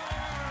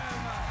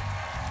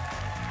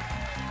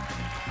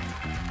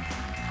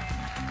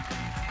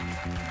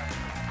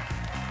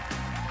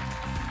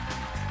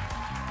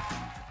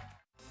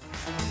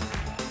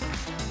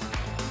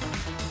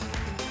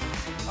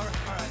 All right.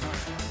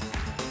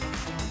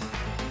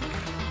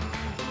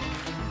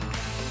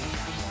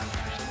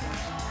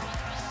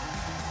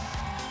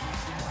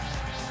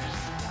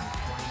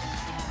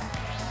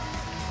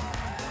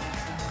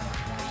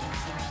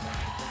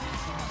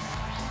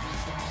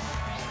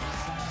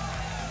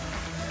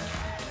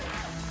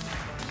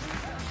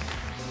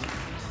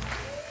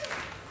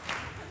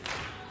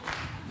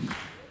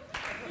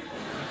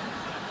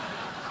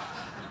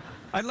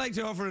 I'd like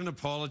to offer an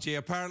apology.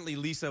 Apparently,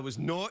 Lisa was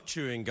not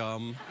chewing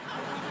gum.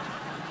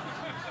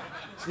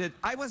 She said,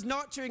 I was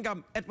not chewing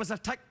gum. It was a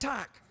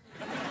tic-tac.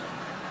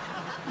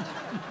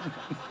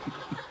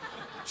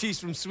 She's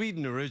from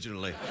Sweden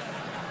originally.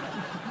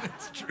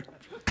 That's true.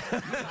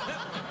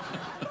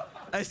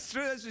 It's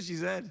true, that's what she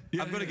said.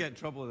 Yeah, I'm going to get in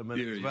trouble in a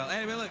minute as well. Yeah.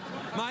 Anyway, look,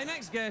 my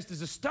next guest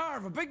is a star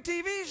of a big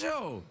TV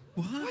show.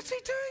 What's he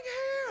doing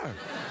here?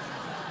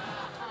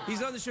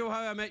 He's on the show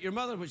How I Met Your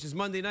Mother, which is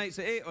Monday nights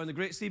at 8 on the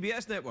great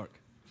CBS network.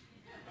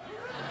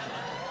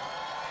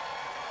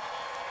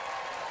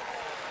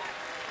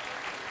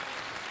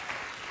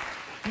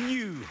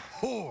 You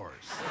whores.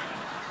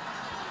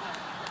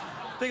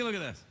 Take a look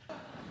at this.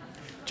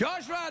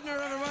 Josh Radnor,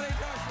 everybody.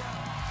 Josh Radnor.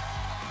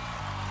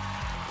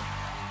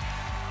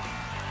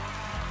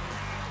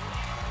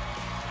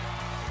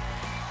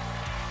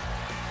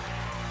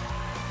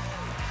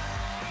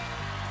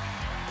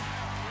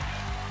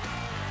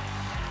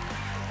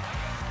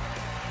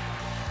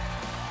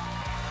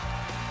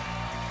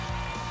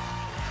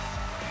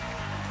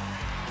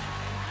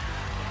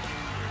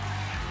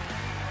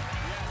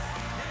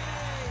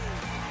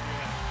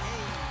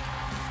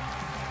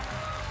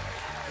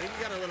 I think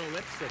you got a little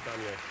lipstick on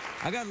you.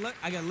 I got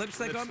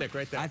lipstick on. Lipstick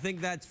right there. I think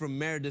that's from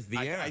Meredith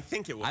Vieira. I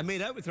think it was. I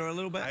made out with her a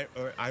little bit.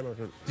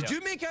 Did you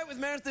make out with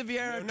Meredith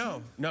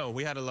Vieira? No.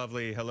 We had a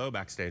lovely hello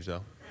backstage,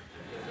 though.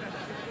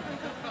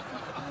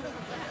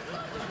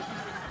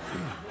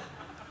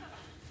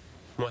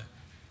 What?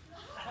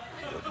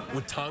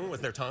 With tongue?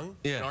 Was there tongue?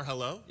 Yeah. In our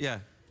hello? Yeah.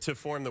 To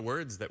form the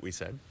words that we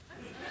said.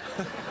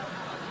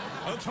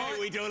 Okay,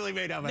 we totally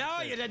made out.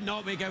 No, you did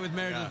not make out with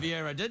Meredith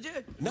Vieira, did you?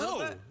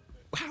 No.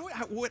 How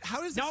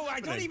is this No, I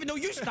happening? don't even know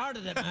you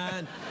started it,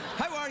 man.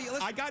 How are you?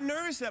 Listen, I got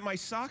nervous that my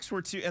socks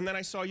were too, and then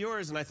I saw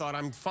yours, and I thought,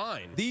 I'm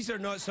fine. these are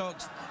not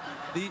socks.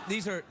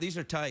 These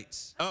are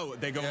tights. Oh,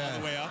 they go all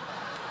the way up?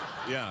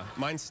 Yeah,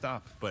 mine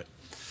stop, but...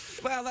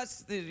 Well,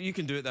 you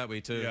can do it that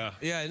way too. Yeah.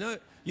 Yeah. No,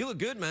 you look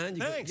good, man.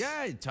 Thanks.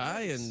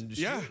 Tie and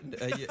Yeah.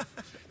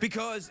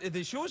 because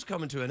the show's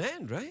coming to an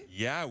end, right?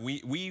 Yeah,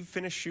 we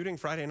finished shooting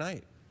Friday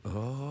night.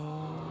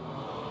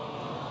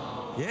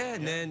 Yeah,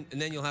 and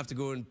then you'll have to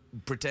go and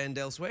pretend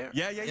elsewhere.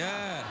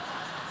 Yeah.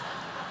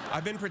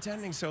 I've been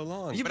pretending so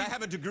long, but I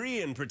have a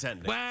degree in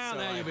pretending. Well, so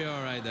then you'll be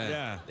all right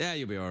then. Yeah,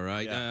 you'll be all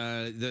right.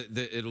 Yeah.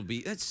 It'll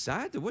be, that's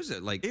sad. Was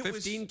it like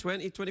 15,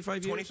 20, 25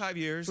 years? 25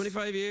 years.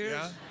 25 years?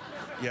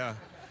 Yeah.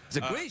 It's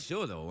a great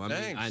show, though. I mean,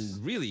 Thanks.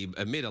 and really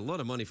made a lot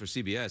of money for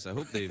CBS. I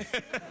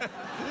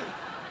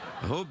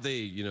hope they,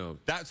 you know.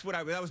 That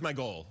was my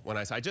goal when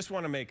I just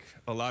want to make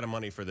a lot of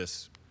money for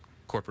this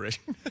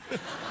corporation.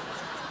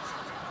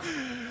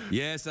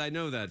 Yes, I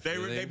know that.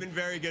 They've been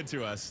very good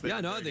to us. Yeah,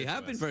 no, they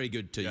have been very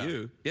good to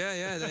you.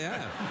 Yeah, they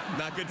have.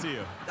 Not good to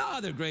you. No,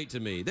 they're great to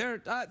me.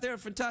 They're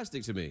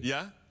fantastic to me.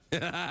 Yeah?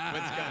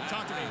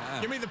 Talk to me.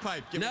 Give me the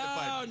pipe. Give me the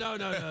pipe. No.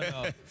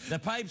 The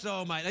pipe's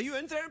all mine. Are you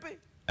in therapy?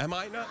 Am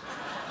I not?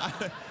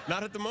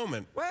 Not at the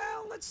moment.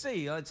 Well, let's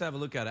see. Let's have a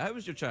look at it. How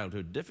was your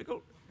childhood?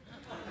 Difficult?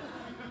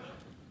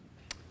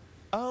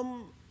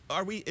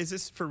 Is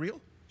this for real?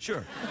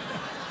 Sure.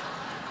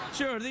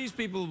 Sure, these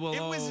people will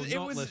not listen.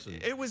 It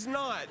was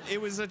not.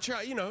 It was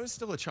it was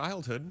still a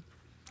childhood.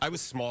 I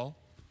was small.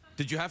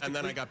 Did you have to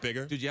then I got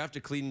bigger. Did you have to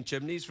clean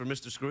chimneys for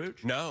Mr.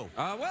 Scrooge? No.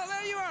 Well,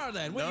 there you are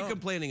then. What are you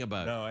complaining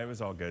about? No, it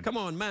was all good. Come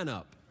on, man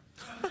up.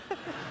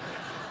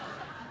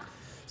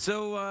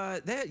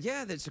 So,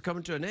 that's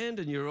coming to an end,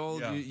 and you're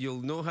all,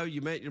 you'll know how you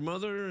met your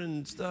mother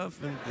and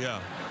stuff. And yeah.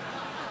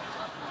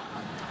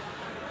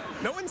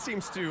 No one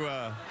seems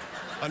to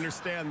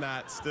understand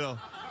that still.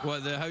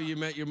 What, how you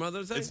met your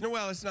mother thing? It's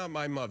not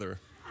my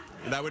mother.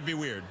 That would be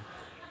weird.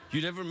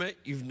 You've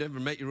never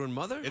met your own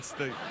mother? It's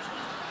the...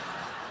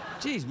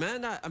 Jeez,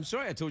 man, I'm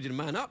sorry I told you to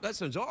man up. That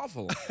sounds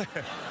awful.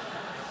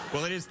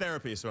 Well, it is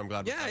therapy, so I'm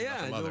glad we're talking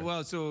about the mother.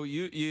 Well, so what are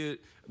you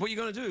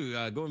going to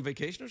do? Go on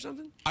vacation or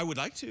something? I would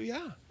like to,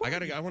 yeah.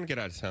 I want to get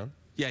out of town.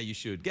 Yeah, you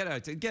should. Get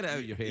out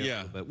your hair a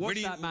little bit.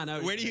 Watch that man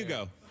out. Where do you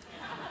go?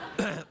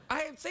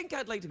 I think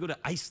I'd like to go to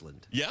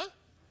Iceland. Yeah?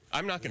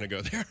 I'm not going to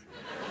go there.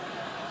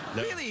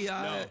 No, really?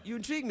 No. You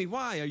intrigue me.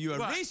 Why? Are you a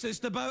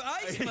racist about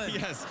Iceland?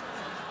 Yes.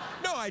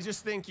 No, I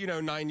just think,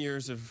 9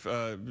 years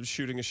of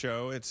shooting a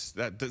show,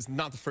 that's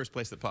not the first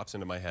place that pops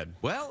into my head.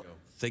 Well,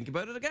 think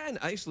about it again.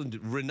 Iceland,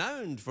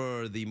 renowned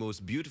for the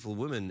most beautiful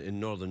women in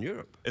Northern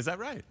Europe. Is that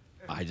right?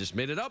 I just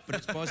made it up, but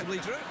it's possibly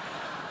true.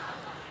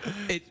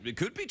 It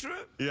could be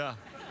true. Yeah.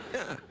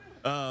 Yeah.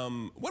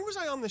 When was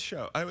I on this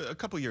show? A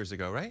couple years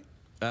ago, right?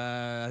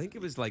 I think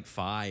it was like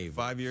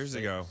 5 years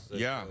ago.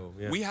 Yeah.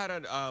 We had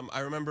a.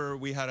 I remember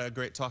we had a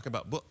great talk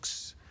about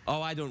books. Oh,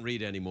 I don't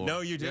read anymore.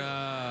 No, you didn't.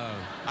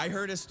 I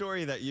heard a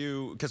story that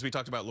because we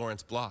talked about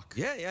Lawrence Block.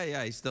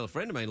 Yeah. He's still a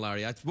friend of mine,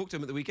 Larry. I spoke to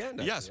him at the weekend.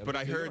 Actually. Yes, but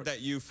I heard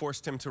that you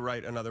forced him to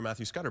write another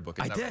Matthew Scudder book.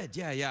 I did.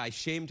 Right? Yeah. I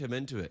shamed him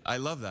into it. I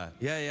love that.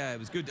 Yeah. It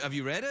was good. Have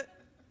you read it?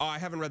 Oh, I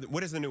haven't read it.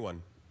 What is the new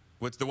one?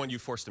 What's the one you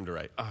forced him to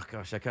write? Oh,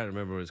 gosh, I can't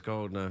remember what it's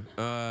called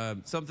now.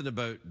 Something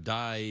about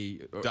die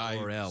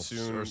or else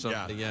soon, or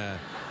something, yeah.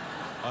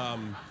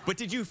 But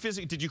did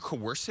you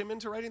coerce him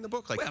into writing the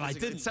book? Like, well, I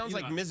didn't. It sounds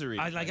like Misery.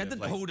 I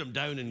didn't hold him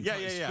down and cut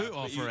his foot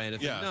off or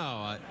anything.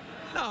 Yeah.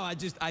 No,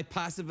 I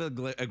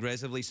passively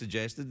aggressively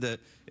suggested that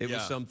it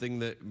was something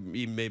that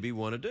he maybe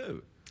want to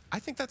do. I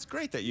think that's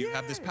great that you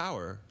have this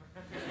power.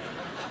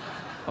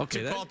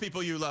 Okay, to call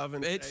people you love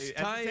and say,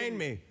 entertain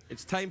me.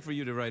 It's time for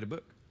you to write a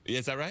book.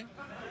 Is that right?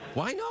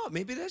 Why not?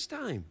 Maybe this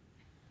time.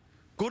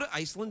 Go to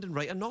Iceland and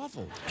write a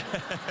novel.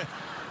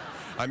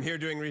 I'm here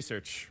doing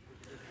research.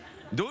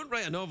 Don't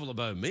write a novel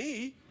about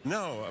me.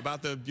 No,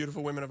 about the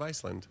beautiful women of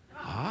Iceland.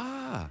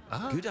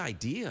 Good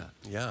idea.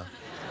 Yeah.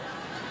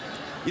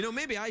 You know,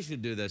 maybe I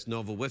should do this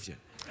novel with you.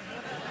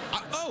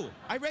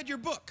 I read your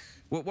book.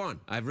 What one?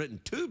 I've written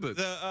 2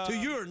 books. To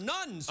your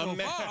none so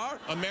far.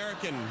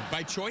 American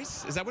by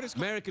choice? Is that what it's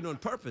called? American on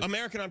Purpose.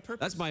 American on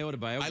Purpose. That's my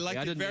autobiography. I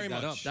liked it very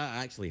much. That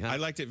actually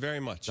happened. I liked it very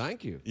much.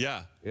 Thank you.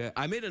 Yeah. Yeah.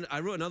 I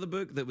wrote another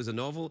book that was a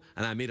novel,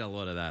 and I made a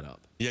lot of that up.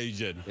 Yeah, you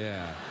did.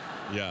 Yeah.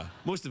 Yeah.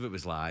 Most of it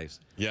was lies.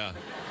 Yeah.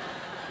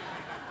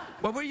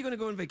 Well, where are you going to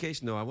go on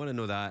vacation, though? I want to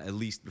know that at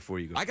least before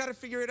you go. I got to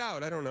figure it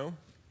out. I don't know.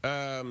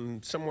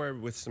 Somewhere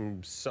with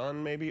some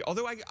sun, maybe.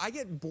 Although I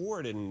get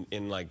bored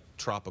in like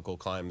tropical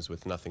climes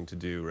with nothing to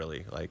do,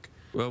 really. Like.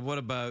 Well, what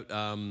about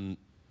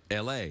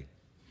L.A.?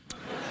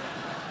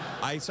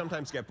 I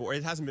sometimes get bored.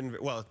 It hasn't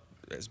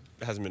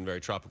been very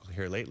tropical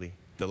here lately.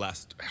 The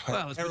last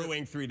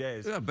harrowing 3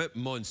 days. Yeah, a bit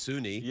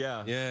monsoony.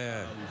 Yeah.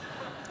 Yeah.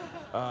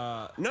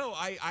 No,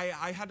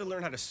 I had to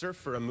learn how to surf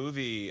for a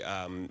movie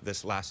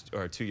this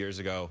 2 years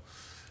ago.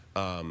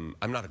 I'm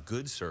not a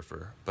good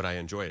surfer, but I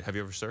enjoy it. Have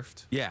you ever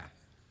surfed? Yeah.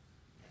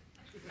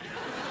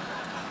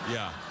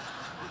 Yeah.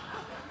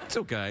 It's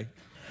okay.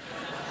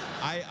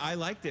 I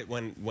liked it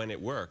when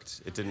it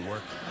worked. It didn't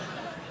work.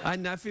 I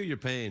feel your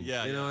pain.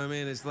 Yeah. You know what I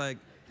mean? It's like,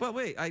 well,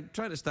 wait, I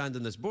try to stand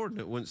on this board and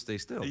it won't stay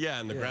still.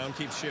 Yeah, and the ground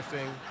keeps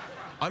shifting.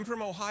 I'm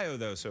from Ohio,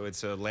 though, so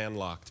it's a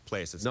landlocked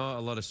place. It's not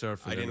a lot of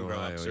surfing I didn't in grow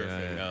Ohio. up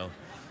surfing, yeah.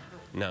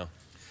 No.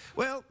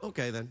 Well,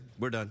 okay then.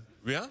 We're done.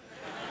 Yeah?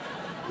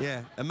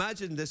 Yeah.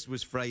 Imagine this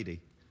was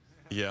Friday.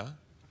 Yeah?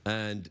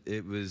 And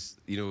it was,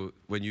 you know,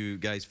 when you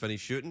guys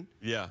finish shooting.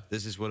 Yeah.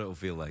 This is what it'll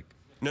feel like.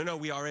 No,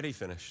 we already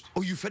finished.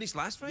 Oh, you finished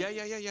last Friday?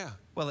 Yeah.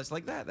 Well, it's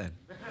like that then.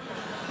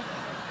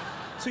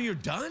 So you're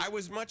done? I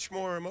was much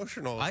more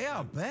emotional. I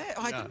bet.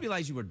 Oh, I didn't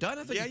realize you were done.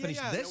 I thought you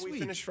finished this week. We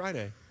finished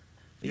Friday.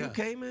 You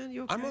okay, man?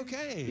 You okay? I'm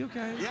okay. You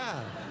okay?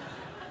 Yeah.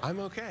 I'm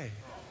okay.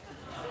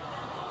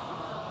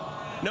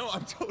 No,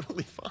 I'm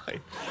totally fine.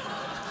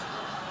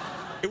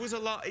 It was a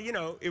lot, you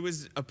know, it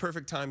was a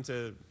perfect time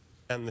to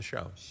end the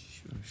show.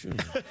 Sure.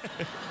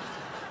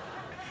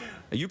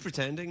 Are you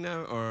pretending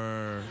now,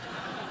 or?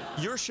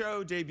 Your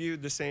show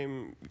debuted the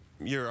same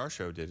year our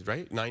show did,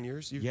 right? 9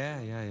 years? Yeah.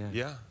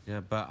 Yeah,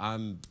 but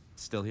I'm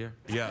still here.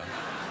 Yeah.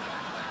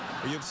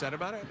 Are you upset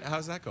about it?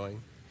 How's that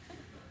going?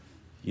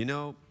 You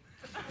know,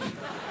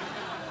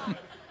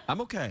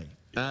 I'm okay.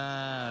 Do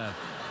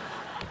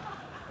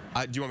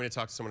you want me to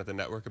talk to someone at the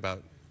network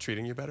about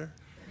treating you better?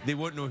 They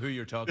won't know who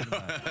you're talking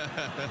about.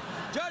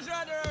 Judge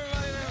Radnor,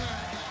 everybody!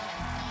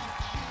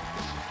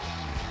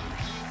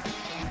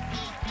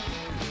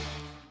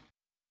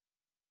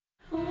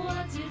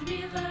 What did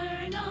we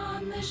learn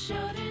on the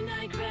show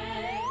tonight,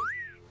 Craig?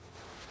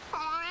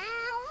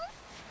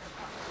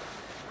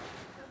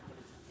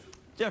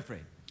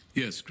 Jeffrey.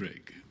 Yes,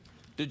 Craig.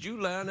 Did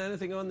you learn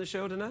anything on the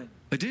show tonight?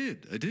 I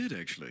did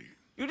actually.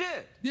 You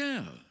did?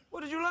 Yeah.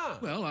 What did you learn?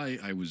 Well,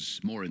 I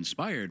was more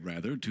inspired,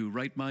 rather, to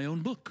write my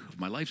own book of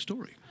my life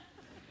story.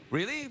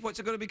 Really? What's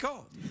it going to be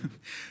called?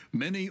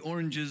 Many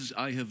Oranges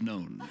I Have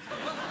Known.